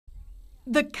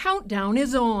The countdown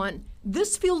is on.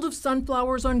 This field of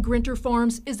sunflowers on Grinter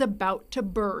Farms is about to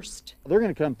burst. They're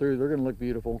going to come through. They're going to look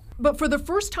beautiful. But for the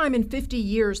first time in 50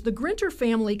 years, the Grinter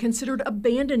family considered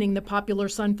abandoning the popular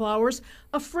sunflowers,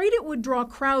 afraid it would draw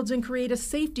crowds and create a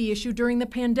safety issue during the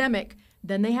pandemic.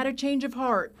 Then they had a change of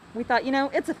heart. We thought,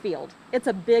 it's a field. It's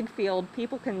a big field.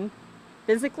 People can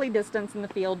physically distance in the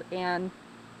field, and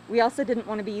we also didn't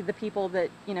want to be the people that,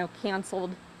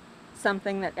 canceled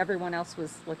something that everyone else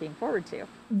was looking forward to.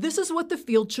 This is what the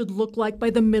field should look like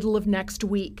by the middle of next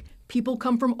week. People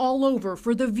come from all over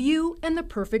for the view and the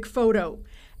perfect photo.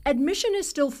 Admission is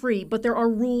still free, but there are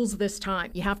rules this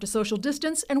time. You have to social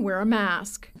distance and wear a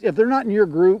mask. If they're not in your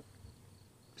group,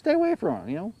 stay away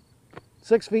from them,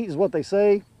 6 feet is what they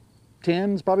say.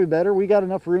 10 is probably better. We got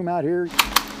enough room out here.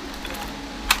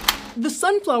 The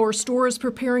sunflower store is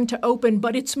preparing to open,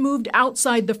 but it's moved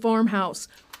outside the farmhouse.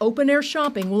 Open-air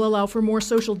shopping will allow for more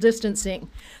social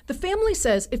distancing. The family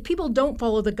says if people don't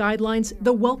follow the guidelines,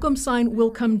 the welcome sign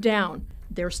will come down.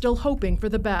 They're still hoping for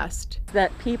the best.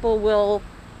 That people will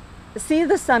see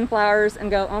the sunflowers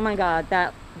and go, oh my God,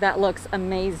 that looks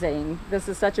amazing. This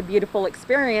is such a beautiful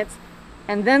experience.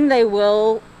 And then they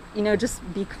will,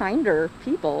 just be kinder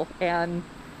people and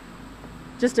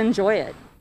just enjoy it.